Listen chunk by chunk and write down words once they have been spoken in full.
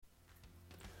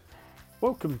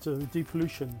Welcome to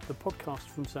Depollution, the podcast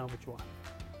from Salvage Wire.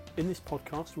 In this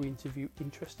podcast, we interview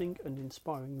interesting and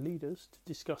inspiring leaders to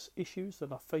discuss issues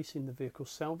that are facing the vehicle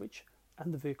salvage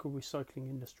and the vehicle recycling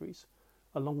industries,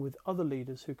 along with other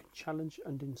leaders who can challenge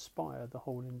and inspire the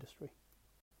whole industry.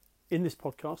 In this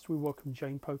podcast, we welcome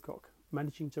Jane Pocock,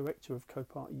 Managing Director of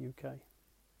Copart UK.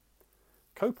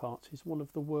 Copart is one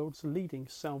of the world's leading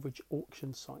salvage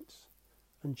auction sites,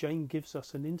 and Jane gives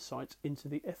us an insight into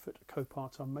the effort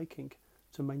Copart are making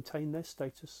to maintain their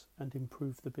status and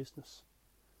improve the business.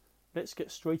 Let's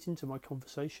get straight into my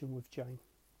conversation with Jane.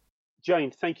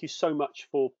 Jane, thank you so much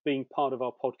for being part of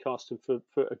our podcast and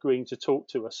for agreeing to talk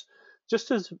to us.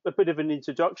 Just as a bit of an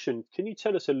introduction, can you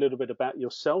tell us a little bit about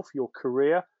yourself, your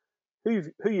career, who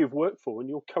you've worked for, and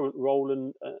your current role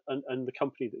and the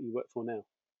company that you work for now?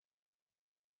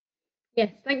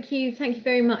 Yes, thank you. Thank you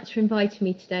very much for inviting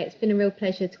me today. It's been a real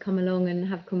pleasure to come along and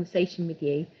have a conversation with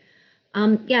you.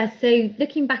 So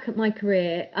looking back at my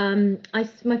career,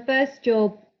 my first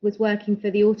job was working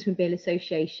for the Automobile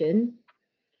Association,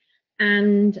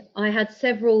 and I had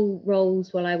several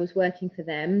roles while I was working for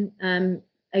them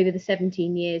over the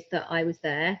 17 years that I was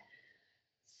there,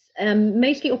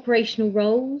 mostly operational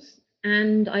roles,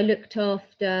 and I looked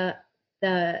after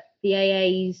the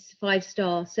AA's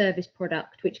 5-star service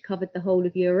product, which covered the whole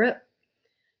of Europe.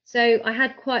 So I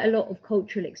had quite a lot of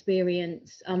cultural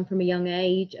experience from a young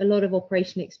age, a lot of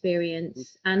operational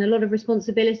experience and a lot of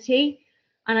responsibility.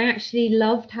 And I actually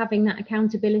loved having that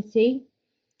accountability,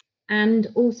 and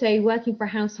also working for a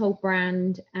household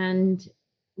brand and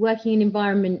working in an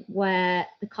environment where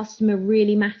the customer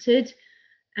really mattered.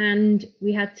 And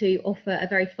we had to offer a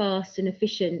very fast and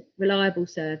efficient, reliable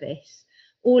service.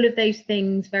 All of those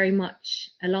things very much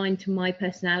aligned to my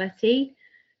personality.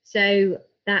 So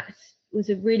that was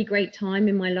a really great time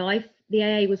in my life. The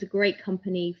AA was a great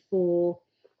company for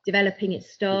developing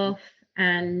its staff,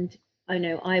 and I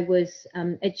know I was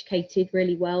educated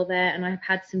really well there, and I've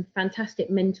had some fantastic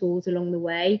mentors along the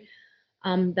way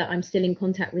that I'm still in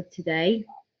contact with today.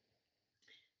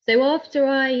 So after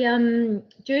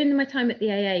during my time at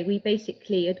the AA, we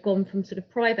basically had gone from sort of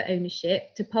private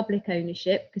ownership to public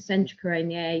ownership, because Centrica owned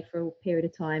the AA for a period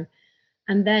of time,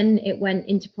 and then it went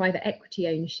into private equity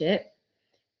ownership.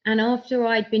 And after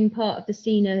I'd been part of the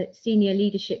senior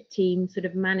leadership team, sort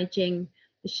of managing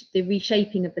the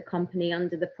reshaping of the company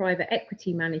under the private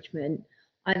equity management,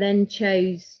 I then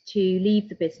chose to leave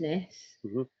the business,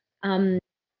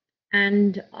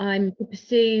 and I'm to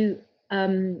pursue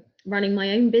running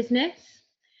my own business.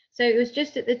 So it was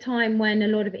just at the time when a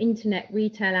lot of internet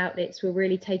retail outlets were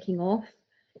really taking off.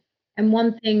 And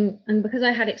one thing, and because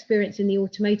I had experience in the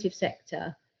automotive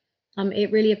sector,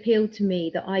 it really appealed to me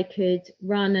that I could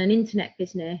run an internet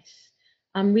business,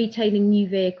 retailing new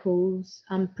vehicles,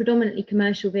 predominantly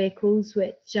commercial vehicles,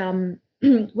 which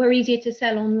were easier to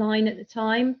sell online at the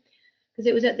time, because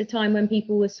it was at the time when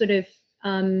people were sort of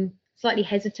slightly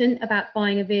hesitant about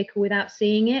buying a vehicle without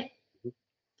seeing it,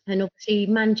 and obviously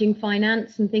managing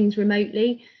finance and things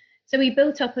remotely. So we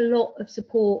built up a lot of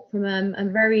support from a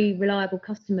very reliable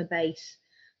customer base,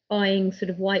 buying sort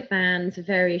of white vans of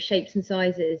various shapes and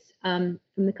sizes from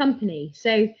the company.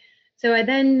 So I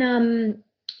then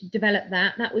developed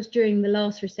that. That was during the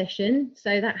last recession.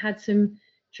 So that had some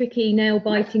tricky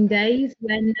nail-biting days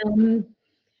when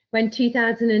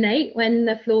 2008, when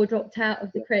the floor dropped out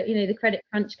of the credit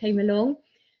crunch came along.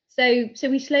 So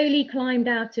we slowly climbed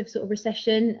out of sort of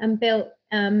recession and built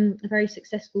a very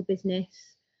successful business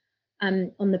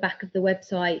on the back of the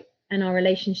website and our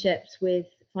relationships with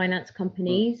finance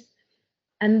companies.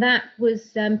 And that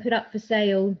was put up for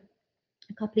sale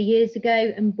a couple of years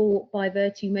ago and bought by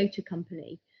Vertu Motor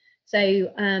Company.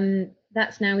 So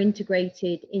that's now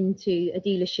integrated into a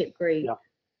dealership group. Yeah.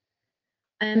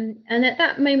 And at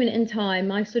that moment in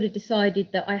time, I sort of decided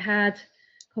that I had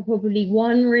probably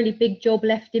one really big job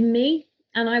left in me.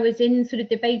 And I was in sort of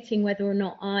debating whether or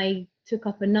not I took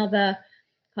up another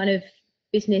kind of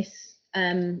business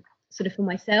sort of for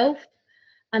myself.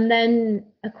 And then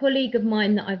a colleague of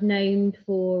mine that I've known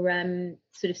for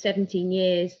sort of 17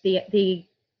 years, the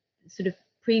sort of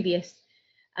previous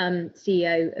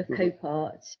CEO of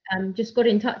Copart, just got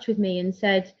in touch with me and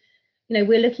said,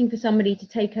 we're looking for somebody to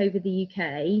take over the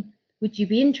UK. Would you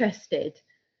be interested?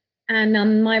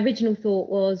 And my original thought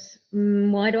was,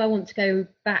 why do I want to go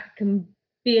back and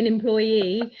be an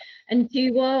employee? And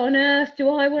what on earth do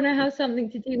I want to have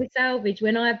something to do with salvage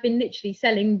when I've been literally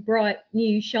selling bright,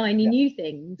 new, shiny, new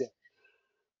things? Yeah.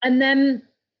 And then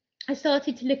I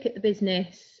started to look at the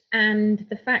business, and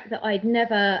the fact that I'd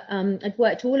never, I'd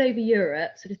worked all over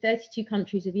Europe, sort of 32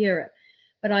 countries of Europe,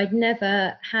 but I'd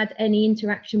never had any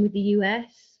interaction with the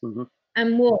US.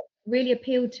 And what really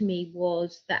appealed to me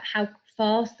was that how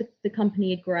fast the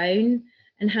company had grown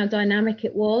and how dynamic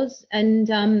it was, and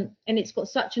it's got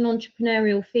such an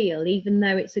entrepreneurial feel, even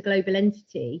though it's a global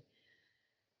entity.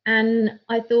 And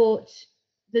I thought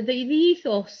that the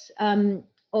ethos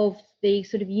of the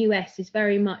sort of US is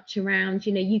very much around,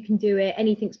 you know, you can do it,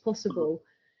 anything's possible.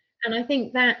 And I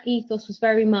think that ethos was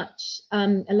very much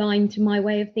aligned to my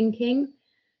way of thinking.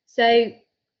 So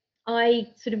I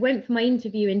sort of went for my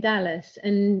interview in Dallas,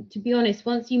 and to be honest,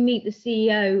 once you meet the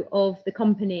CEO of the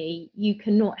company, you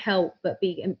cannot help but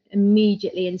be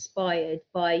immediately inspired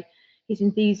by his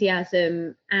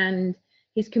enthusiasm and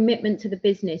his commitment to the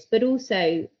business, but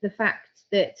also the fact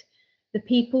that the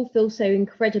people feel so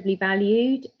incredibly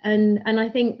valued. And I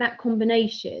think that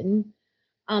combination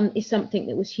is something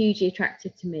that was hugely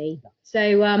attractive to me.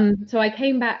 So so I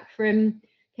came back from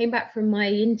my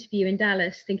interview in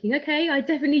Dallas thinking, okay, I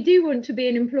definitely do want to be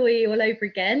an employee all over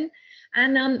again,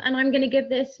 and I'm going to give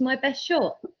this my best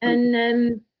shot.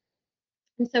 And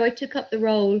so I took up the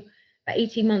role about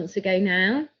 18 months ago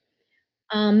now,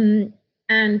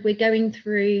 and we're going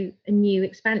through a new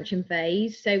expansion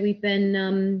phase. So we've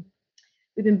been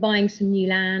buying some new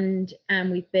land,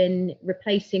 and we've been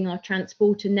replacing our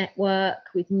transporter network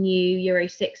with new Euro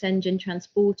 6 engine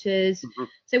transporters.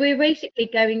 So we're basically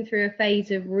going through a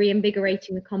phase of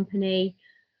reinvigorating the company.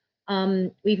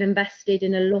 We've invested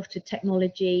in a lot of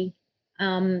technology.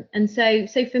 And so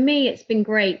for me, it's been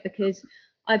great because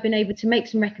I've been able to make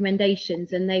some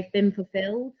recommendations and they've been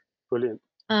fulfilled. Brilliant.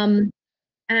 And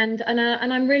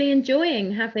I'm really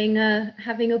enjoying having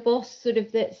a boss sort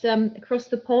of that's across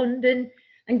the pond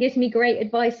and gives me great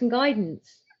advice and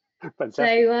guidance.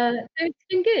 Fantastic. So it's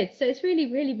been good. So it's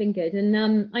really been good. And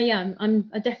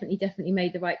I definitely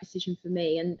made the right decision for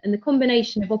me. And the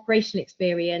combination of operational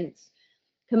experience,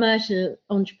 commercial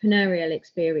entrepreneurial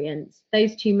experience,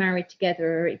 those two married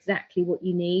together are exactly what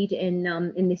you need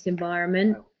in this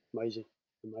environment. Wow,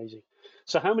 amazing.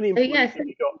 So how many employees have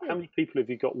you got? How many people have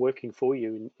you got working for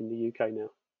you in the UK now?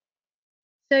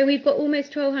 So we've got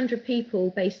almost 1,200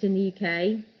 people based in the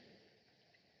UK.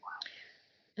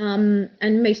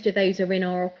 And most of those are in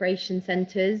our operation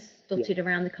centres dotted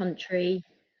around the country.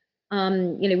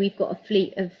 You know, we've got a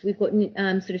fleet of,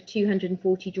 sort of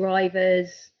 240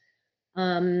 drivers,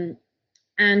 and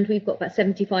we've got about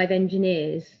 75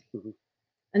 engineers.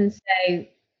 And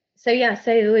so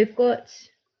we've got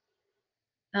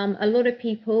a lot of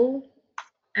people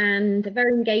and a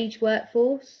very engaged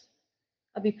workforce,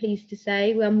 I'll be pleased to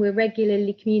say. We're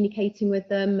regularly communicating with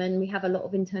them, and we have a lot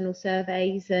of internal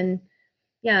surveys, and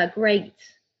great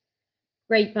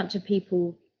bunch of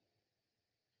people.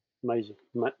 Amazing.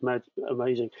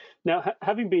 Now,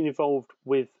 having been involved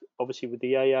with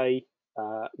the AA,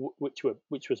 which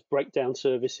was breakdown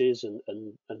services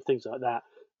and things like that,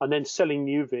 and then selling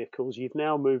new vehicles, you've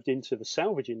now moved into the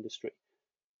salvage industry.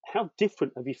 How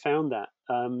different have you found that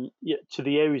to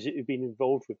the areas that you've been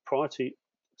involved with prior to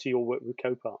your work with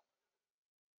Copart?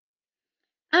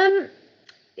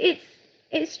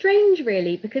 It's strange,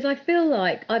 really, because I feel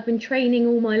like I've been training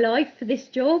all my life for this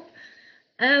job.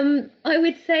 I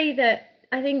would say that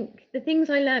I think the things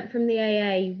I learned from the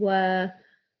AA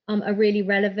are really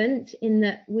relevant in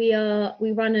that we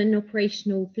run an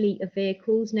operational fleet of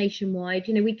vehicles nationwide.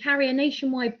 You know, we carry a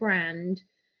nationwide brand,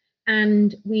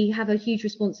 and we have a huge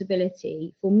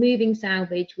responsibility for moving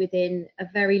salvage within a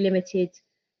very limited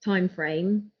time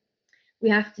frame. We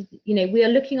have to, you know, we are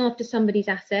looking after somebody's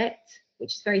asset,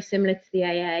 which is very similar to the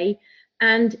AA,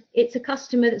 and it's a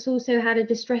customer that's also had a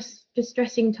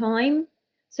distressing time.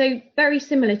 So very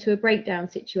similar to a breakdown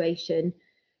situation.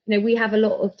 You know, we have a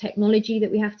lot of technology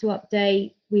that we have to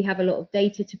update. We have a lot of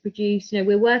data to produce. You know,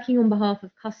 we're working on behalf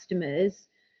of customers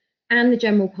and the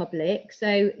general public.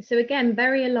 So again,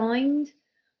 very aligned.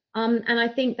 And I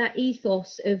think that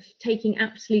ethos of taking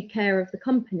absolute care of the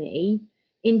company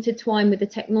intertwined with the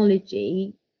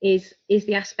technology is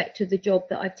the aspect of the job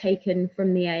that I've taken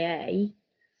from the AA.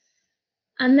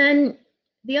 And then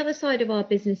the other side of our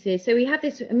businesses, so we have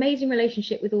this amazing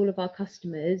relationship with all of our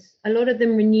customers. A lot of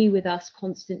them renew with us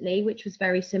constantly, which was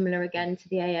very similar again to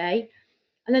the AA.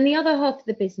 And then the other half of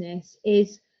the business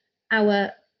is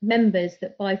our members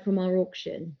that buy from our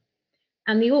auction.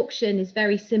 And the auction is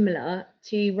very similar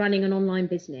to running an online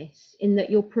business in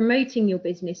that you're promoting your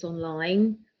business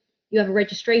online. You have a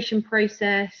registration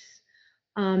process.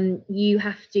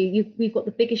 We've got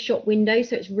the biggest shop window,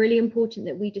 so it's really important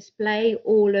that we display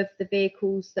all of the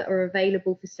vehicles that are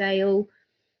available for sale,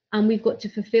 and we've got to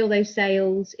fulfill those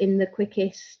sales in the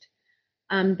quickest,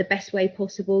 the best way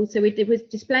possible. So we're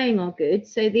displaying our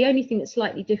goods. So the only thing that's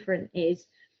slightly different is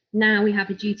now we have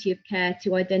a duty of care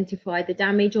to identify the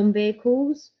damage on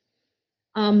vehicles.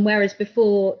 Whereas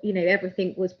before,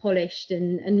 everything was polished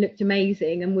and looked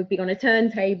amazing and would be on a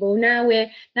turntable. Now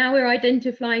we're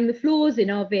identifying the flaws in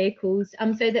our vehicles,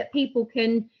 so that people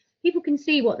can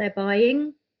see what they're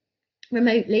buying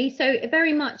remotely. So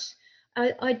very much,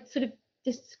 I'd sort of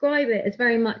describe it as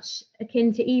very much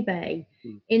akin to eBay,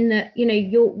 in that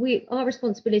our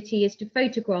responsibility is to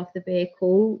photograph the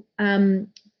vehicle,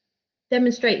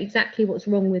 demonstrate exactly what's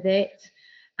wrong with it,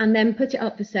 and then put it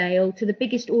up for sale to the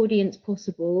biggest audience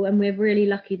possible. And we're really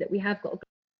lucky that we have got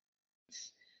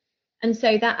and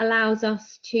so that allows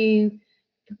us to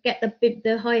get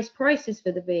the highest prices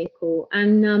for the vehicle.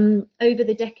 And over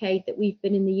the decade that we've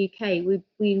been in the UK,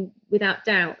 we without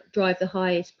doubt drive the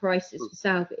highest prices for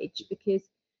salvage, because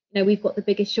we've got the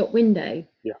biggest shop window,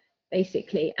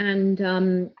 basically, and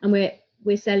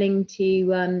we're selling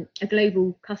to a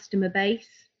global customer base.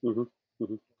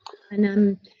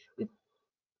 And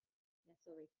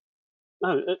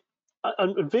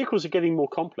and vehicles are getting more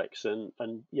complex, and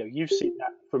you've seen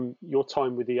that from your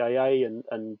time with the AA and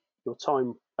your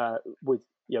time with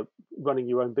running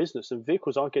your own business. And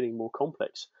vehicles are getting more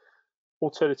complex.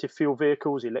 Alternative fuel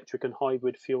vehicles, electric and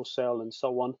hybrid fuel cell, and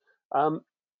so on.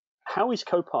 How is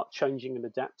Copart changing and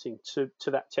adapting to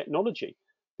that technology?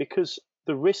 Because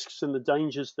the risks and the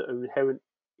dangers that are inherent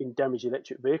in damaged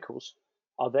electric vehicles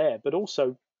are there, but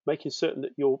also making certain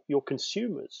that your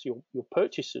consumers, your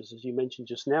purchasers, as you mentioned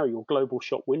just now, your global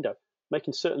shop window,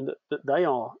 making certain that they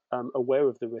are aware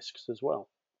of the risks as well.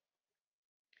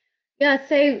 Yeah,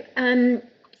 so in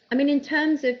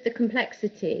terms of the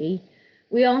complexity,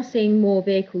 we are seeing more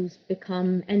vehicles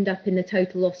end up in the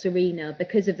total loss arena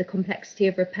because of the complexity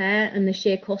of repair and the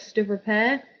sheer cost of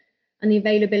repair and the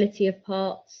availability of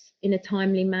parts in a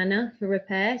timely manner for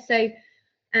repair. So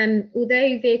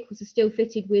although vehicles are still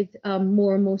fitted with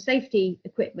more and more safety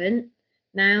equipment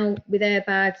now, with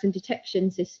airbags and detection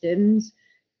systems,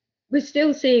 we're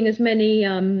still seeing as many,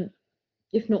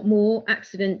 if not more,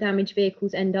 accident damaged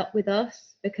vehicles end up with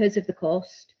us because of the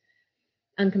cost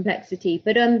and complexity.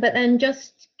 But then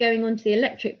just going on to the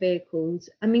electric vehicles,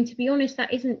 to be honest,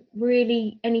 that isn't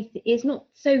really anything. It's not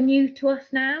so new to us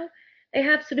now. They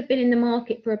have sort of been in the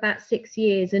market for about 6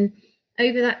 years, and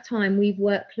over that time, we've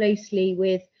worked closely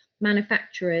with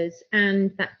manufacturers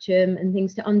and Thatcham and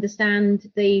things to understand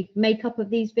the makeup of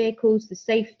these vehicles, the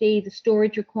safety, the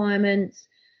storage requirements,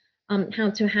 how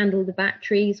to handle the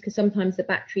batteries, because sometimes the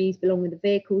batteries belong with the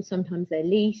vehicle, sometimes they're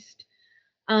leased.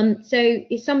 So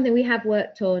it's something we have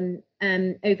worked on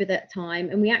over that time,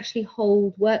 and we actually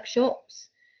hold workshops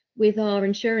with our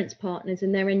insurance partners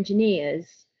and their engineers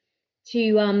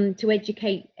to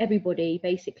educate everybody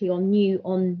basically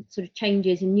on sort of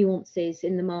changes and nuances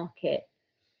in the market.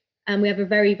 And we have a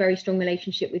very, very strong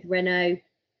relationship with Renault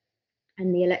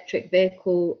and the electric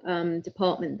vehicle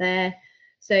department there.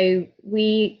 So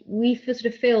we sort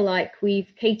of feel like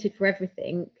we've catered for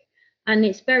everything, and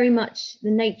it's very much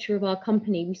the nature of our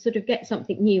company. We sort of get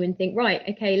something new and think, right,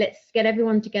 okay, let's get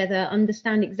everyone together,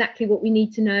 understand exactly what we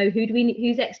need to know,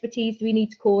 whose expertise do we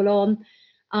need to call on.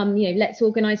 Let's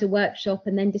organise a workshop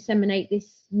and then disseminate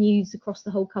this news across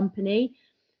the whole company.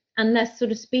 And that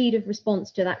sort of speed of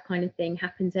response to that kind of thing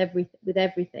happens with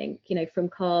everything, from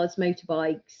cars,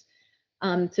 motorbikes,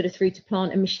 sort of through to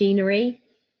plant and machinery.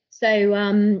 So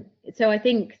I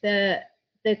think the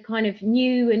kind of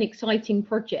new and exciting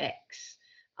projects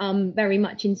very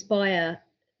much inspire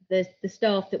the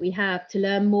staff that we have to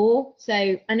learn more.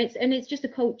 So and it's just a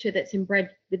culture that's inbred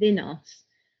within us.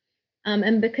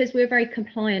 And because we're a very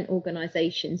compliant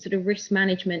organisation, sort of risk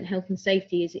management, health and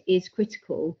safety is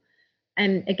critical.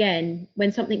 And again,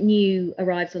 when something new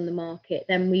arrives on the market,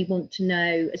 then we want to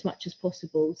know as much as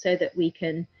possible so that we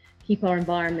can keep our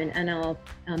environment and our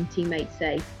teammates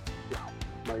safe.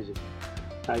 Amazing.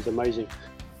 That is amazing.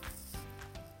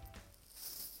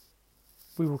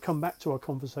 We will come back to our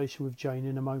conversation with Jane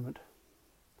in a moment.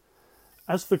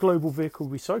 As the global vehicle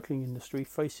recycling industry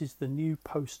faces the new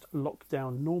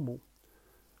post-lockdown normal,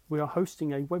 we are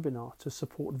hosting a webinar to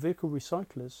support vehicle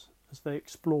recyclers as they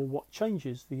explore what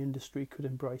changes the industry could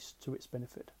embrace to its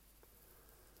benefit.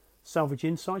 Salvage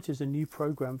Insight is a new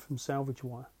program from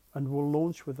SalvageWire and will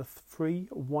launch with a free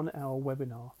 1-hour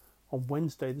webinar on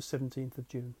Wednesday the 17th of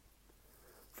June.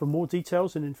 For more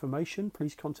details and information,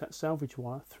 please contact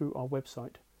SalvageWire through our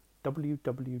website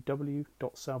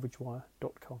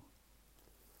www.salvagewire.com.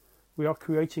 We are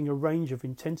creating a range of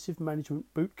intensive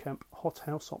management bootcamp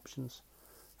hothouse options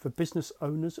for business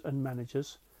owners and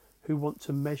managers who want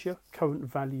to measure current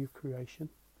value creation,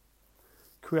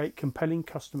 create compelling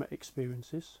customer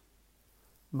experiences,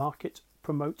 market,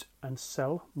 promote and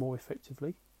sell more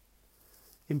effectively,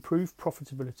 improve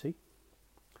profitability,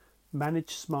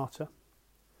 manage smarter,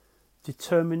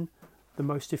 determine the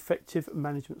most effective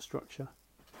management structure,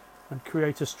 and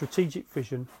create a strategic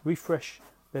vision, refresh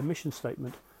their mission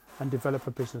statement, and develop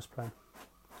a business plan.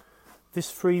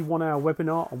 This free 1-hour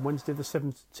webinar on Wednesday the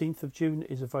 17th of June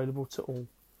is available to all.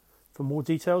 For more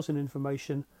details and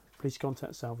information, please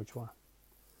contact Salvagewire.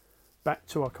 Back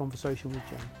to our conversation with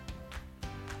Jane.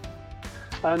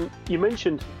 You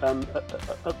mentioned a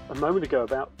moment ago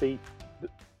about the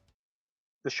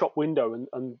shop window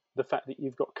and the fact that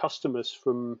you've got customers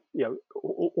from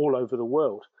all over the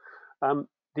world.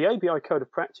 The ABI Code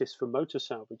of Practice for motor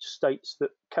salvage states that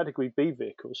Category B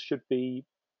vehicles should be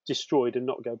destroyed and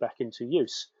not go back into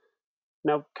use.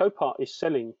 Now, Copart is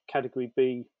selling Category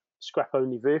B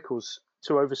scrap-only vehicles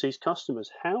to overseas customers.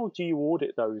 How do you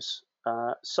audit those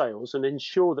sales and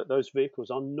ensure that those vehicles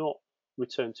are not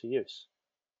returned to use?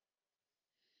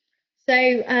 So,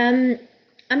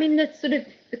 I mean, the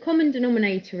common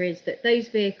denominator is that those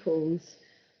vehicles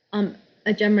are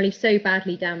generally so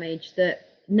badly damaged that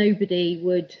nobody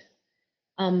would,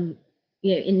 in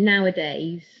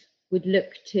nowadays, would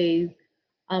look to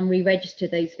re-register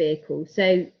those vehicles.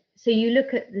 So you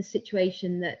look at the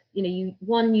situation that you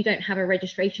don't have a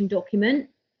registration document.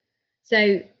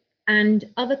 So, and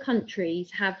other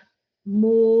countries have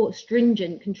more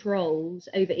stringent controls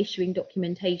over issuing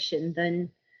documentation than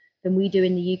we do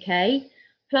in the UK.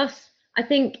 Plus, I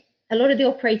think a lot of the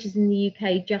operators in the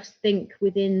UK just think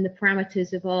within the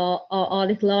parameters of our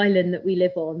little island that we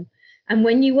live on. And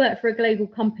when you work for a global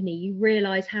company, you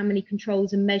realise how many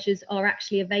controls and measures are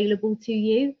actually available to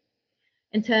you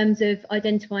in terms of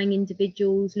identifying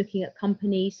individuals, looking at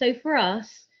companies. So for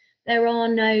us, there are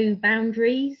no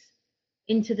boundaries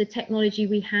into the technology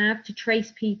we have to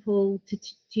trace people,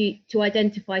 to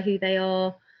identify who they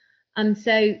are.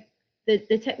 So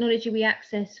the technology we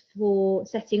access for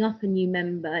setting up a new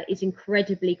member is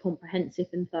incredibly comprehensive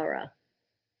and thorough.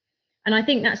 And I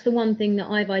think that's the one thing that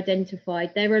I've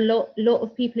identified. There are a lot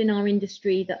of people in our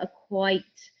industry that are quite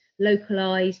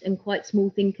localized and quite small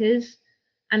thinkers.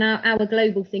 And our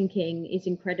global thinking is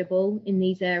incredible in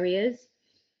these areas.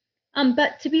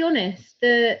 But to be honest,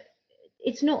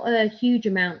 it's not a huge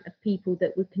amount of people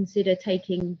that would consider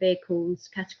taking vehicles,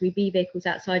 Category B vehicles,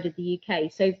 outside of the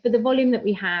UK. So for the volume that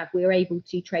we have, we're able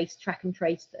to track and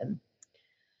trace them.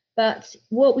 But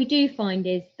what we do find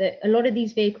is that a lot of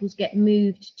these vehicles get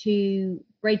moved to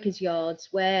breakers' yards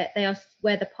where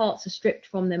the parts are stripped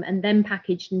from them and then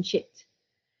packaged and shipped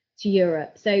to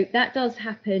Europe. So that does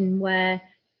happen where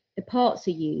the parts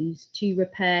are used to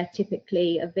repair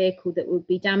typically a vehicle that would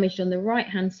be damaged on the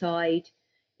right-hand side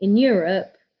in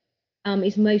Europe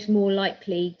is more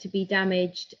likely to be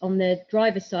damaged on the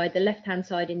driver's side, the left-hand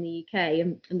side in the UK,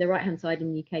 and the right-hand side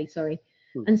in the UK, sorry.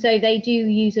 And so they do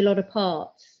use a lot of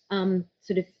parts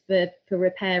sort of for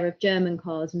repair of German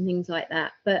cars and things like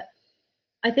that. But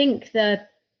I think the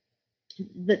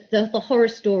horror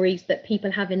stories that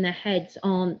people have in their heads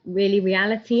aren't really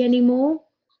reality anymore.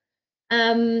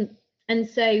 And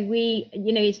so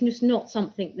it's just not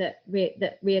something that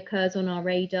reoccurs on our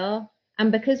radar.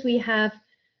 And because we have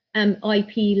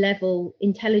IP level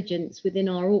intelligence within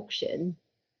our auction,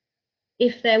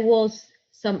 if there was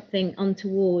something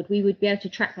untoward, we would be able to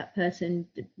track that person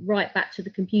right back to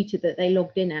the computer that they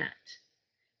logged in at.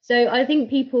 So I think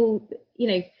people,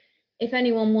 if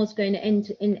anyone was going to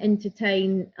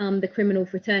entertain the criminal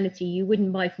fraternity, you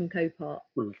wouldn't buy from Copart.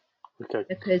 Okay.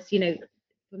 Because,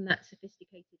 from that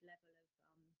sophisticated level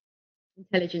of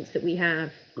intelligence that we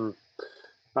have.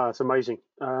 It's amazing.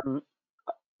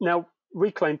 Now,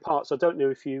 Reclaim Parts, I don't know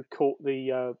if you caught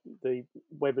the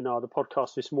webinar, the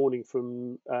podcast this morning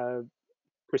from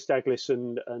Chris Douglas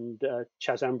and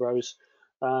Chaz Ambrose,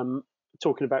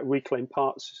 talking about reclaim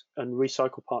parts and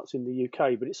recycle parts in the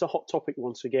UK, but it's a hot topic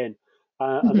once again.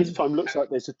 And this time looks like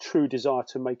there's a true desire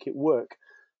to make it work.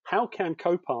 How can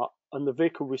Copart and the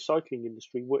vehicle recycling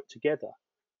industry work together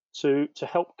to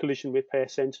help collision repair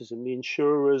centres and the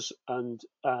insurers and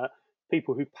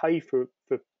people who pay for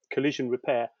collision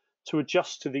repair to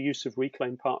adjust to the use of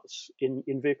reclaimed parts in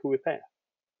vehicle repair?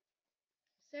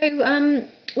 So,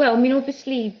 well, I mean,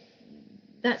 obviously,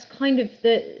 that's kind of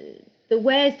the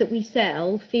wares that we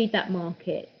sell feed that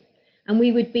market, and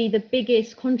we would be the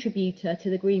biggest contributor to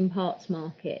the green parts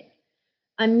market.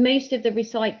 And most of the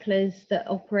recyclers that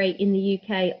operate in the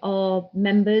UK are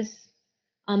members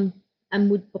and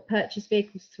would purchase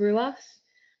vehicles through us.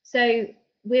 So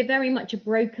we're very much a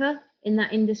broker in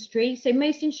that industry. So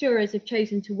most insurers have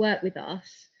chosen to work with us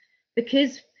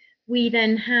because we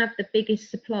then have the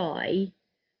biggest supply.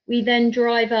 We then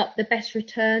drive up the best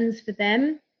returns for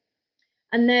them,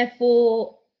 and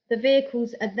therefore the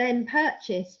vehicles are then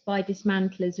purchased by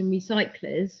dismantlers and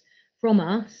recyclers from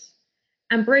us,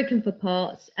 and broken for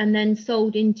parts and then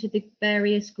sold into the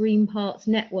various green parts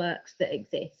networks that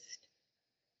exist.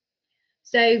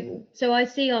 So I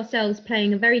see ourselves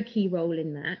playing a very key role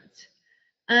in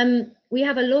that. We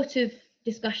have a lot of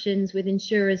discussions with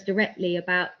insurers directly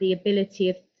about the ability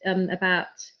of about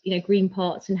green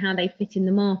parts and how they fit in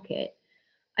the market.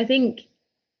 I think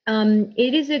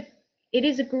it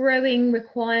is a growing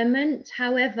requirement.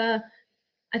 However,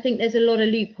 I think there's a lot of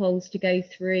loopholes to go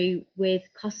through with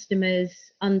customers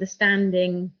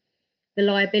understanding the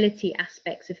liability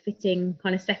aspects of fitting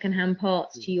kind of second-hand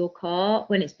parts to your car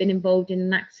when it's been involved in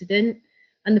an accident,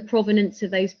 and the provenance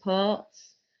of those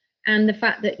parts, and the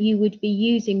fact that you would be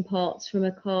using parts from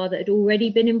a car that had already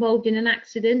been involved in an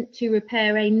accident to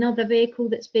repair another vehicle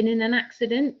that's been in an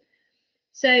accident.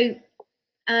 So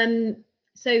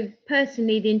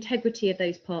personally, the integrity of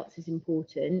those parts is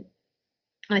important.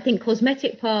 I think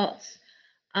cosmetic parts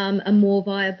are more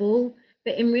viable,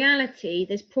 but in reality,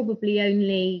 there's probably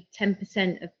only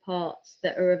 10% of parts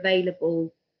that are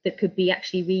available that could be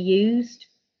actually reused.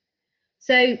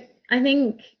 So I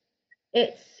think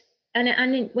it's,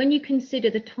 and when you consider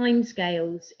the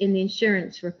timescales in the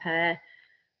insurance repair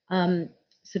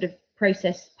sort of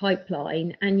process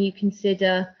pipeline, and you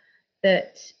consider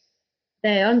that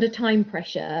they're under time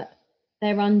pressure,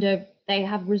 they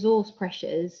have resource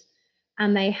pressures,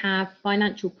 and they have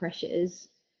financial pressures.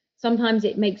 Sometimes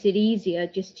it makes it easier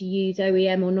just to use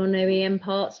OEM or non-OEM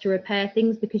parts to repair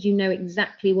things because you know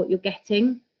exactly what you're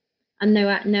getting and no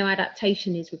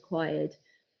adaptation is required.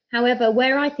 However,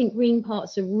 where I think green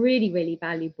parts are really, really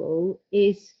valuable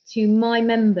is to my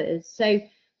members. So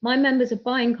my members are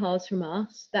buying cars from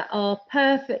us that are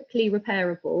perfectly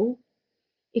repairable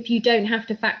if you don't have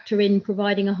to factor in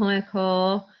providing a hire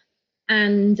car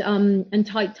and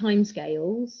tight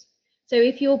timescales. So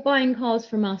if you're buying cars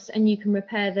from us and you can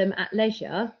repair them at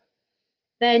leisure,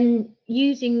 then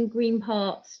using green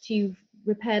parts to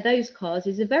repair those cars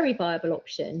is a very viable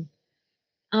option.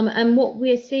 And what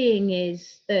we're seeing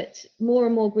is that more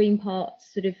and more green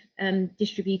parts sort of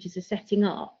distributors are setting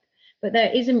up, but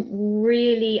there isn't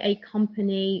really a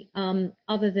company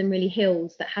other than really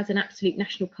Hills that has an absolute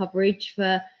national coverage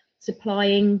for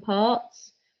supplying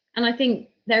parts. And I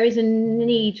think there is a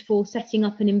need for setting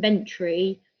up an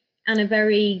inventory and a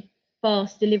very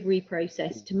fast delivery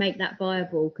process to make that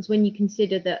viable, because when you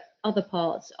consider that other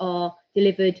parts are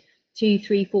delivered 2,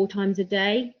 3, 4 times a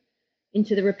day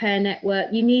into the repair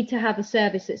network, you need to have a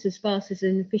service that's as fast as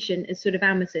and efficient as sort of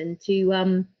Amazon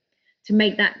to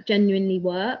make that genuinely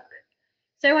work.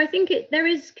 So I think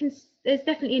there's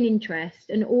definitely an interest,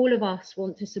 and all of us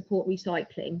want to support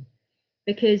recycling,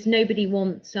 because nobody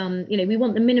wants we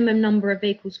want the minimum number of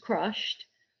vehicles crushed,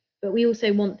 but we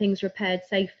also want things repaired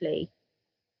safely.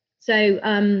 So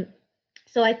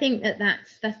so I think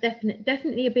that's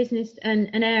definitely a business and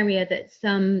an area that's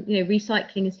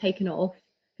recycling has taken off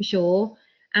for sure,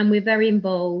 and we're very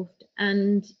involved,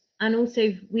 and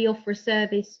also we offer a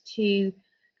service to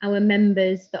our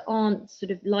members that aren't sort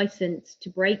of licensed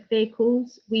to break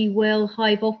vehicles. We will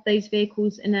hive off those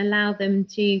vehicles and allow them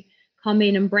to come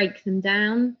in and break them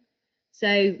down.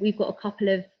 So we've got a couple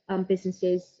of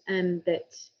businesses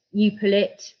that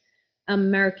Upolit,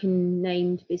 American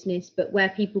named business, but where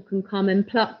people can come and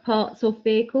pluck parts off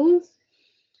vehicles.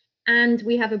 And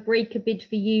we have a break a bid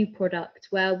for you product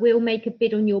where we'll make a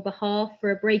bid on your behalf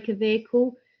for a breaker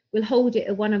vehicle. We'll hold it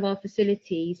at one of our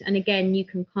facilities, and again, you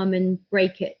can come and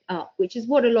break it up, which is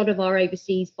what a lot of our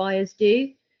overseas buyers do.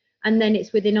 And then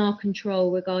it's within our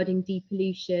control regarding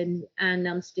depollution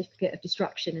and certificate of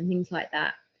destruction and things like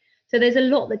that. So there's a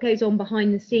lot that goes on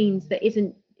behind the scenes that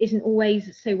isn't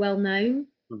always so well known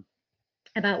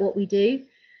about what we do.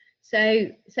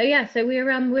 So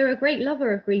we're a great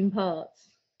lover of green parts.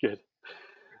 Good.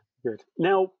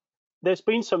 Now, there's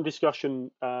been some discussion,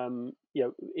 in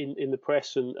the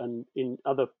press and in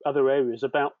other areas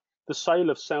about the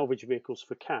sale of salvage vehicles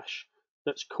for cash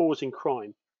that's causing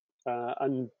crime,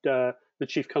 and the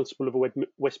Chief Constable of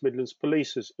West Midlands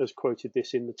Police has quoted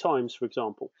this in the Times, for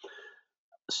example.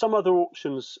 Some other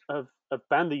auctions have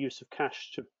banned the use of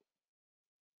cash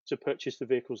to purchase the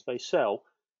vehicles they sell.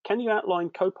 Can you outline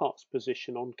Copart's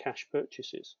position on cash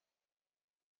purchases?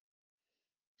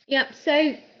 Yeah,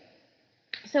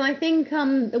 so I think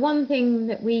the one thing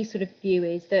that we sort of view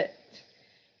is that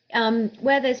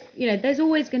where there's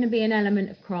always going to be an element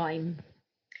of crime,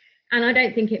 and I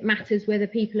don't think it matters whether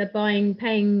people are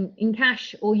paying in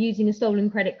cash or using a stolen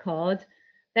credit card.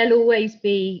 There'll always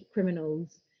be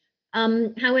criminals.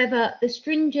 However, the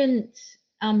stringent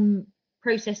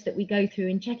process that we go through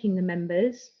in checking the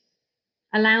members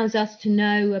allows us to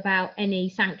know about any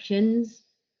sanctions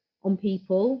on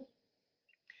people.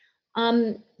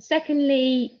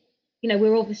 Secondly,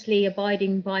 we're obviously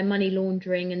abiding by money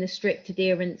laundering and the strict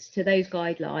adherence to those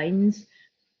guidelines.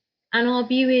 And our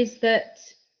view is that,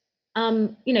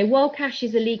 while cash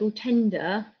is a legal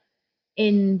tender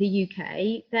in the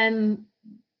UK, then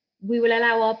we will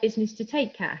allow our business to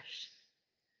take cash.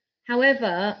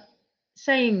 However,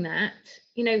 saying that,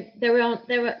 there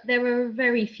are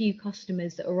very few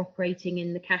customers that are operating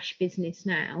in the cash business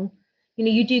now.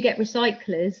 You do get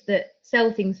recyclers that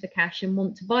sell things for cash and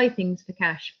want to buy things for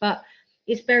cash, but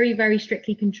it's very, very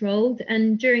strictly controlled.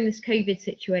 And during this COVID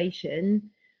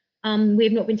situation, we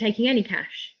have not been taking any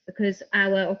cash because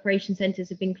our operation centres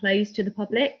have been closed to the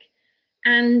public,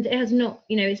 and it has not,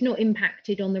 it's not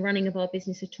impacted on the running of our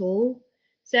business at all.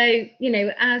 So,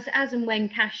 as and when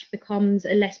cash becomes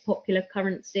a less popular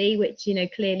currency, which,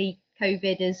 clearly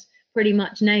COVID has pretty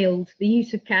much nailed the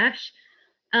use of cash,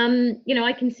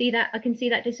 I can see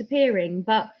that disappearing.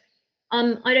 But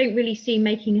I don't really see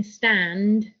making a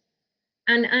stand.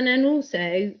 And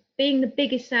also, being the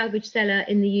biggest salvage seller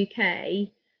in the UK,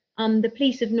 the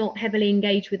police have not heavily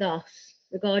engaged with us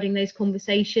regarding those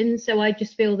conversations. So I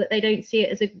just feel that they don't see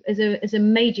it as a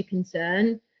major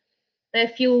concern. They're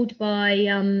fueled by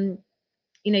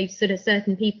sort of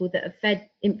certain people that have fed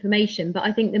information, but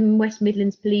I think the West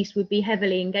Midlands Police would be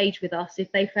heavily engaged with us if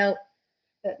they felt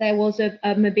that there was a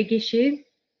big issue,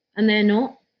 and they're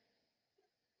not.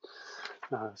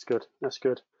 No, that's good. That's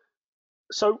good.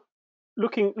 So,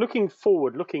 looking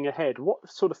forward, looking ahead, what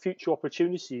sort of future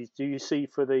opportunities do you see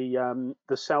for the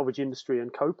salvage industry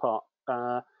and Copart?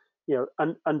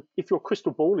 And if your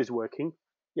crystal ball is working,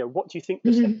 what do you think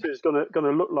the sector is going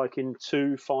to look like in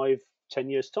 2, 5, 10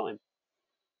 years' time?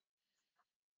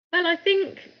 Well, I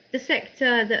think the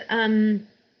sector that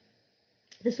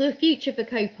the sort of future for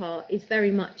Copart is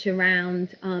very much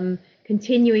around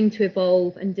continuing to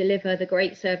evolve and deliver the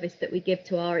great service that we give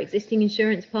to our existing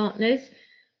insurance partners,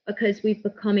 because we've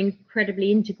become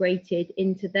incredibly integrated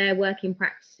into their working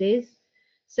practices.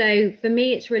 So for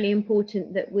me, it's really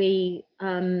important that we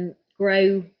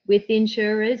grow with the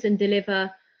insurers and deliver,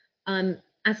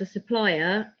 as a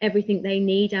supplier, everything they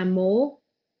need and more.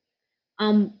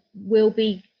 We'll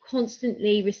be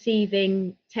constantly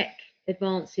receiving tech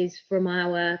advances from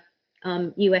our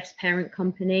US parent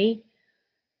company.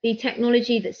 The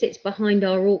technology that sits behind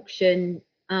our auction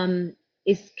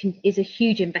is a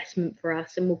huge investment for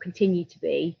us and will continue to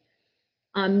be.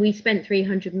 We spent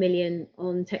 300 million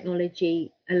on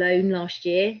technology alone last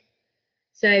year,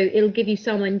 so it'll give you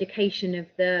some indication of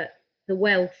the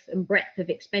wealth and breadth of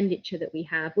expenditure that we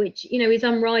have, which is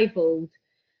unrivaled,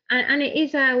 and it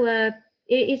is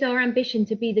our ambition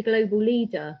to be the global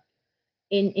leader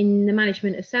in the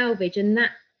management of salvage, and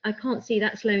that I can't see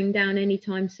that slowing down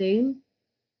anytime soon.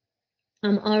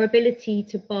 Our ability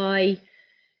to buy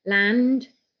land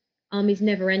is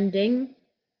never ending,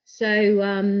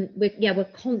 so we're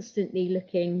constantly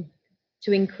looking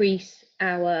to increase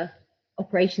our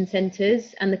operation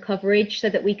centres and the coverage so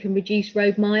that we can reduce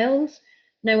road miles.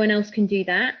 No one else can do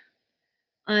that.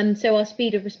 So our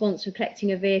speed of response for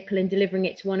collecting a vehicle and delivering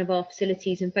it to one of our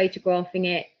facilities and photographing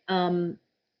it,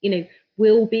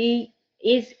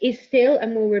 is still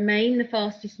and will remain the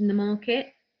fastest in the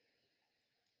market.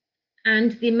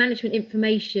 And the management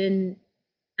information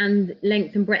and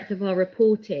length and breadth of our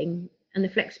reporting and the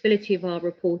flexibility of our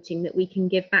reporting that we can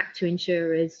give back to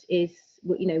insurers is,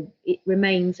 it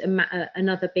remains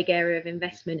another big area of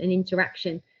investment and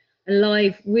interaction, and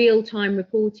live real-time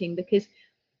reporting, because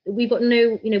we've got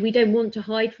we don't want to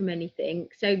hide from anything,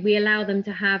 so we allow them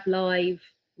to have live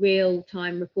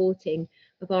real-time reporting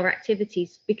of our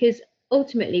activities, because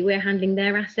ultimately we're handling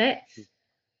their assets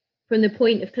from the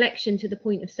point of collection to the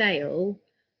point of sale.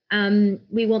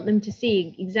 We want them to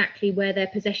see exactly where their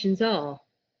possessions are,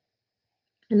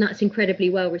 and that's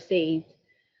incredibly well received.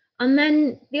 And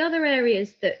then the other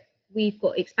areas that we've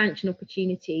got expansion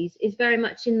opportunities is very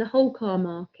much in the whole car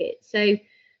market. So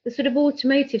the sort of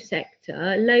automotive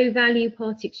sector, low value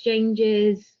part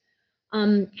exchanges,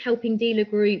 helping dealer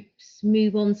groups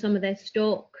move on some of their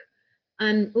stock.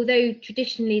 Although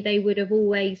traditionally they would have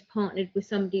always partnered with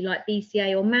somebody like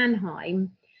BCA or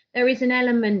Mannheim, there is an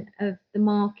element of the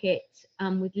market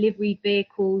with liveried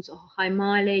vehicles or high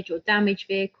mileage or damaged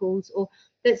vehicles, or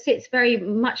that sits very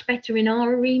much better in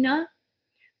our arena.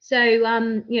 So,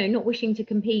 not wishing to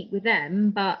compete with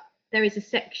them, but there is a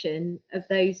section of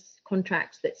those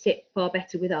contracts that sit far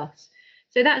better with us.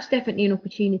 So that's definitely an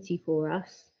opportunity for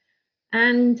us.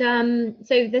 And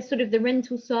so there's sort of the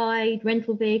rental side,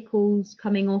 rental vehicles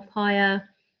coming off hire,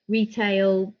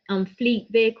 retail, fleet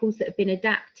vehicles that have been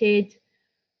adapted.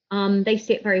 They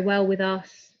sit very well with us,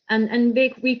 and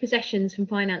big repossessions from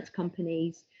finance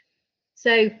companies.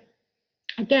 So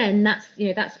again,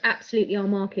 that's absolutely our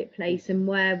marketplace and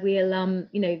where we'll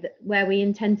where we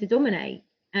intend to dominate,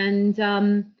 and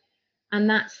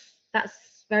that's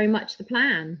very much the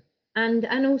plan.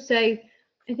 And also,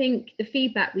 I think the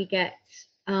feedback we get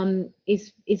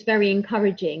is very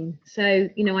encouraging. So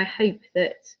I hope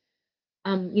that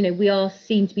we are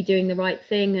seen to be doing the right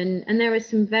thing, and there are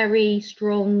some very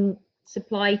strong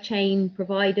supply chain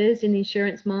providers in the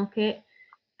insurance market,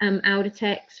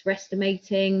 Audatex for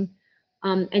estimating,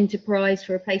 Enterprise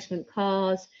for replacement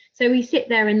cars. So we sit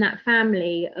there in that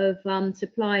family of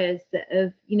suppliers that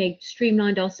have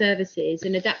streamlined our services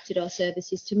and adapted our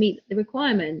services to meet the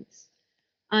requirements.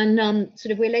 And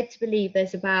sort of we're led to believe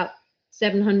there's about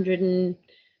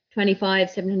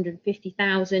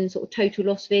 750,000 sort of total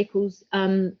loss vehicles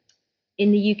in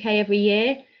the UK every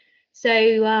year.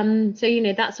 So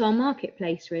that's our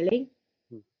marketplace really.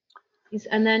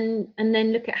 And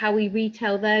then look at how we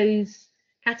retail those,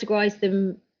 categorize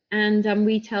them, and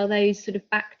retail those sort of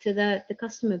back to the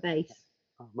customer base.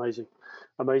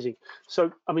 Amazing.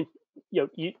 So I mean,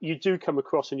 you do come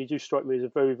across, and you do strike me as a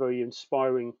very, very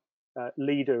inspiring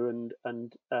leader and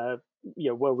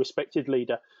well respected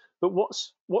leader. But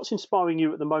what's inspiring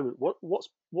you at the moment? What's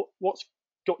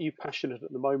got you passionate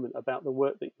at the moment about the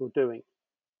work that you're doing?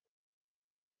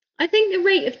 I think the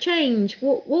rate of change.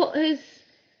 I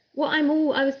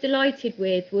was delighted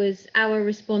with was our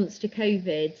response to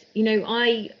COVID.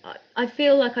 I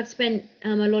feel like I've spent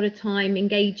a lot of time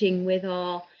engaging with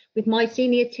my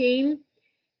senior team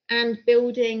and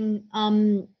building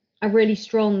a really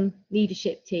strong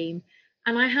leadership team.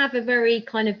 And I have a very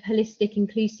kind of holistic,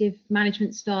 inclusive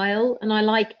management style, and I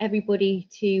like everybody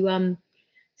to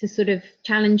sort of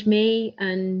challenge me,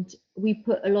 and we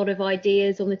put a lot of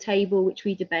ideas on the table which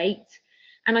we debate.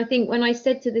 And I think when I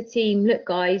said to the team, look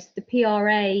guys, the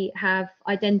PRA have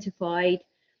identified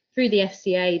through the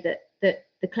FCA that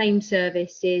the claim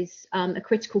service is a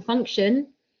critical function,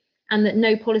 and that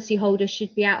no policyholder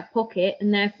should be out of pocket,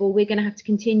 and therefore we're going to have to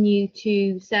continue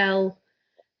to sell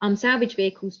salvage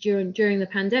vehicles during the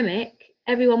pandemic.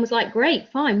 Everyone was like, great,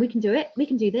 fine, we can do it, we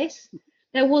can do this.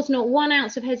 There was not 1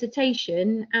 ounce of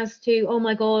hesitation as to, oh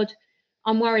my God,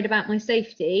 I'm worried about my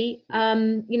safety.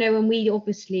 And we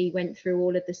obviously went through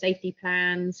all of the safety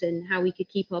plans and how we could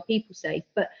keep our people safe.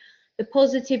 But the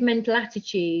positive mental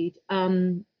attitude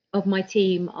of my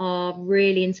team are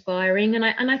really inspiring. And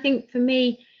I think for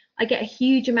me, I get a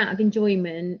huge amount of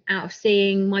enjoyment out of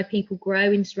seeing my people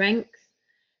grow in strength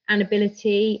and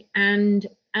ability. And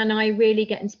I really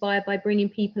get inspired by bringing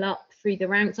people up through the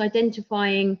ranks,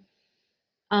 identifying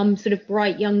sort of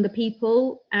bright younger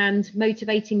people and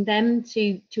motivating them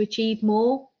to achieve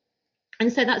more.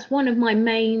 And so that's one of my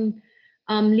main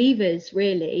levers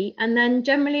really. And then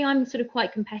generally I'm sort of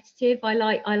quite competitive. I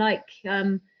like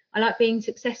being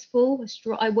successful.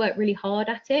 I work really hard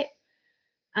at it.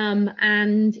 And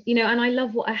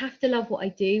I have to love what I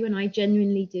do, and I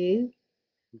genuinely do.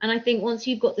 And I think once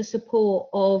you've got the support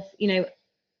of,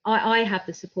 I have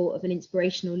the support of an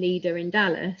inspirational leader in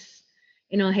Dallas,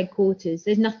 in our headquarters,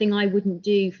 there's nothing I wouldn't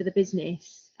do for the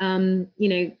business, to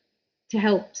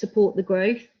help support the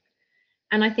growth.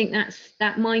 And I think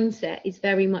that mindset is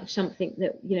very much something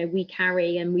that, we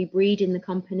carry and we breed in the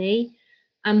company.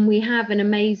 And we have an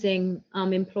amazing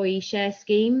employee share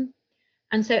scheme.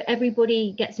 And so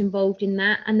everybody gets involved in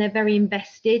that, and they're very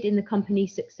invested in the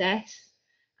company's success.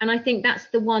 And I think that's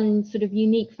the one sort of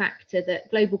unique factor that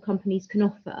global companies can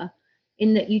offer,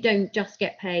 in that you don't just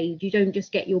get paid, you don't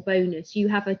just get your bonus, you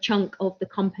have a chunk of the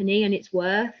company and its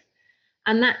worth.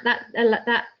 And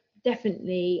that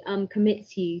definitely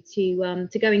commits you to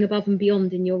going above and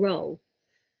beyond in your role.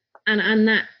 And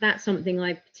that's something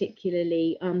I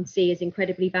particularly see as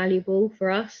incredibly valuable for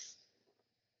us.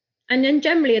 And then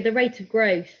generally the rate of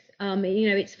growth,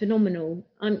 it's phenomenal.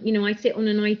 I sit on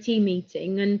an IT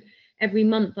meeting, and every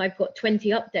month I've got 20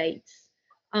 updates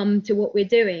to what we're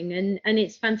doing, and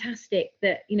it's fantastic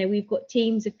that we've got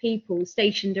teams of people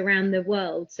stationed around the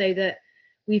world, so that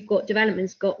we've got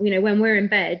developments when we're in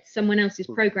bed, someone else is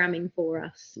programming for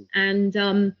us, and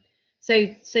so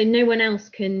no one else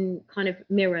can kind of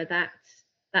mirror that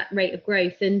rate of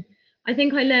growth. And I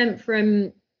think I learned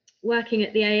from working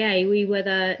at the AA, we were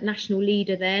the national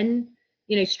leader then,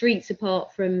 streets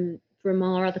apart from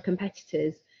our other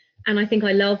competitors. And I think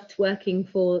I loved working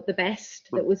for the best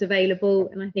that was available.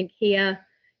 And I think here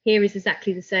is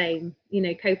exactly the same.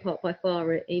 Copart by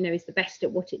far, is the best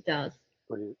at what it does.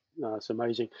 Brilliant. No, that's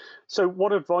amazing. So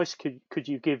what advice could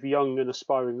you give young and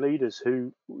aspiring leaders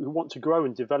who want to grow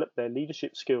and develop their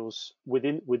leadership skills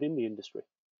within the industry?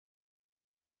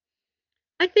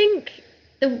 I think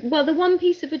The one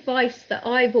piece of advice that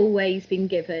I've always been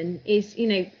given is,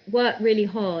 work really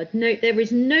hard. No, there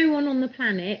is no one on the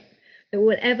planet that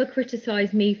will ever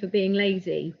criticize me for being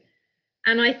lazy.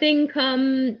 And I think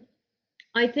that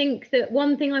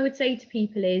one thing I would say to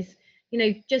people is,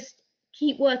 just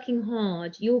keep working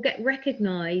hard. You'll get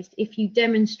recognized if you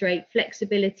demonstrate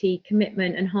flexibility,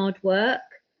 commitment, and hard work.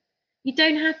 You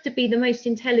don't have to be the most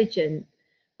intelligent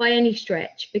by any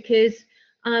stretch, because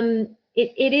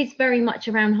it is very much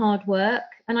around hard work,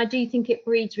 and I do think it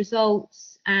breeds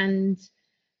results, and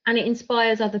it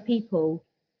inspires other people.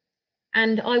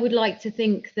 And I would like to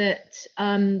think that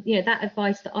that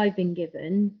advice that I've been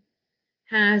given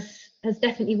has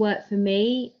definitely worked for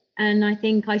me. And I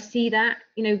think I see that,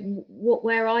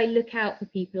 where I look out for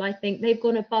people, I think they've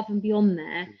gone above and beyond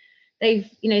there. They've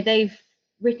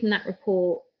written that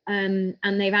report, and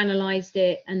they've analysed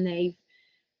it, and they've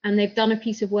done a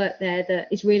piece of work there that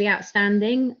is really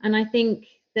outstanding. And I think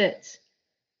that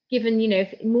given,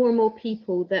 if more and more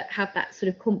people that have that sort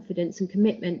of confidence and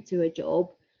commitment to a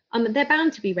job, they're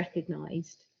bound to be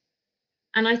recognised.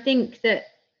 And I think that,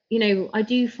 I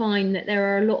do find that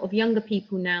there are a lot of younger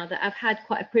people now that have had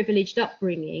quite a privileged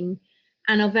upbringing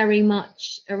and are very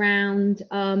much around,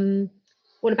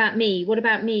 what about me? What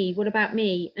about me? What about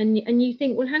me? And you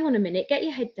think, well, hang on a minute, get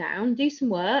your head down, do some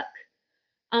work,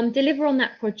 deliver on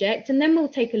that project, and then we'll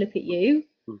take a look at you.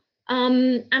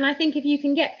 And I think if you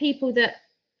can get people that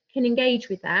can engage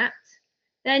with that,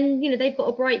 then, they've got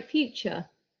a bright future.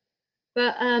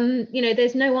 But,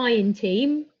 there's no I in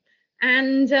team.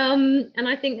 And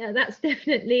I think that's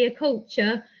definitely a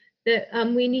culture that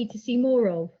we need to see more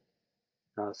of.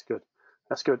 Oh, that's good.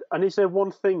 That's good. And is there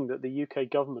one thing that the UK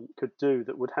government could do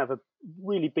that would have a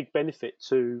really big benefit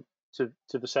to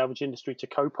the salvage industry, to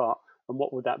Copart, and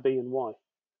what would that be and why?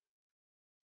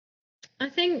 I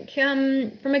think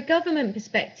from a government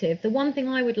perspective, the one thing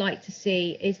I would like to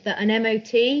see is that an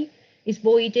MOT is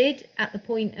voided at the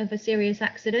point of a serious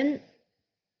accident.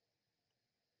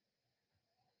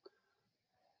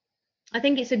 I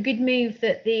think it's a good move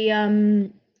that the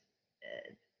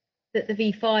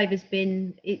V5 has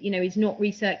been, is not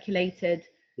recirculated.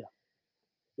 Yeah.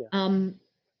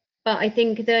 But I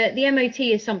think the MOT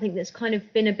is something that's kind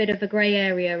of been a bit of a grey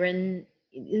area, and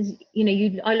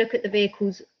I look at the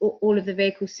vehicles, all of the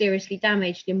vehicles seriously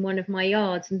damaged in one of my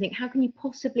yards, and think, how can you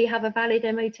possibly have a valid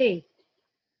MOT?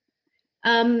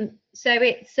 So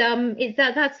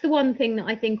that's the one thing that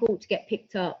I think ought to get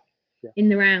picked up. Yeah. In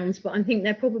the rounds, but I think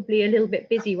they're probably a little bit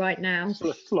busy right now.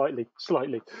 Slightly,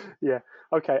 yeah.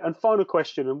 Okay, and final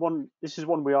question, and this is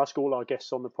one we ask all our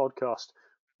guests on the podcast.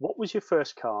 What was your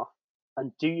first car,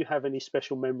 and do you have any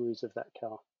special memories of that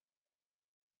car?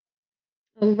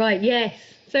 Oh, right, yes.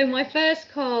 So my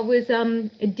first car was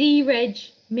a D-Reg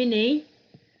Mini,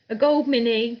 a gold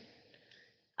Mini,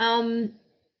 an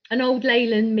old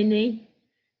Leyland Mini,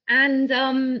 and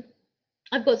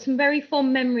I've got some very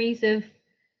fond memories of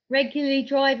regularly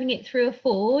driving it through a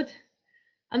Ford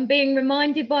and being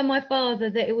reminded by my father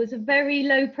that it was a very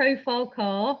low profile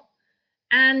car,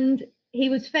 and he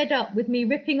was fed up with me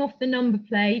ripping off the number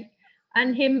plate,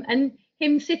 and him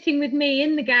sitting with me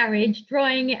in the garage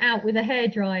drying it out with a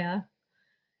hairdryer.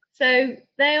 So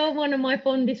they are one of my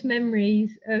fondest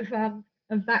memories of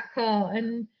that car.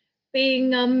 And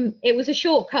being it was a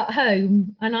shortcut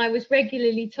home, and I was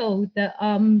regularly told that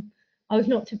I was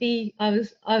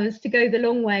to go the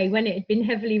long way when it had been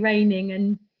heavily raining,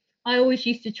 and I always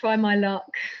used to try my luck.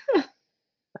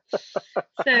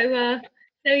 So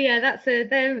yeah,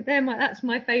 that's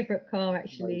my favourite car,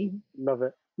 actually. Love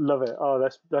it. Oh,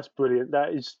 that's brilliant.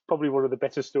 That is probably one of the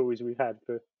better stories we've had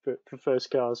for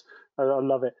first cars. I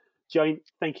love it. Jane,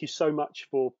 thank you so much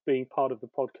for being part of the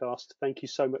podcast. Thank you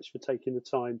so much for taking the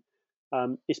time.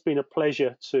 It's been a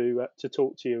pleasure to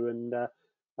talk to you,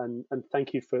 and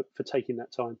thank you for taking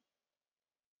that time.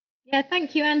 Yeah,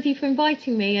 thank you, Andy, for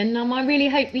inviting me, and I really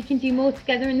hope we can do more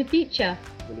together in the future.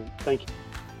 Brilliant. Thank you.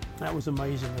 That was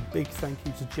amazing. A big thank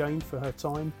you to Jane for her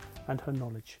time and her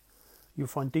knowledge. You'll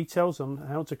find details on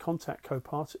how to contact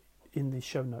Copart in the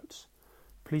show notes.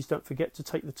 Please don't forget to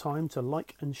take the time to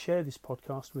like and share this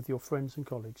podcast with your friends and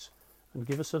colleagues, and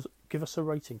give us a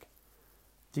rating.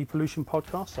 Depollution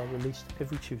podcasts are released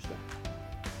every Tuesday.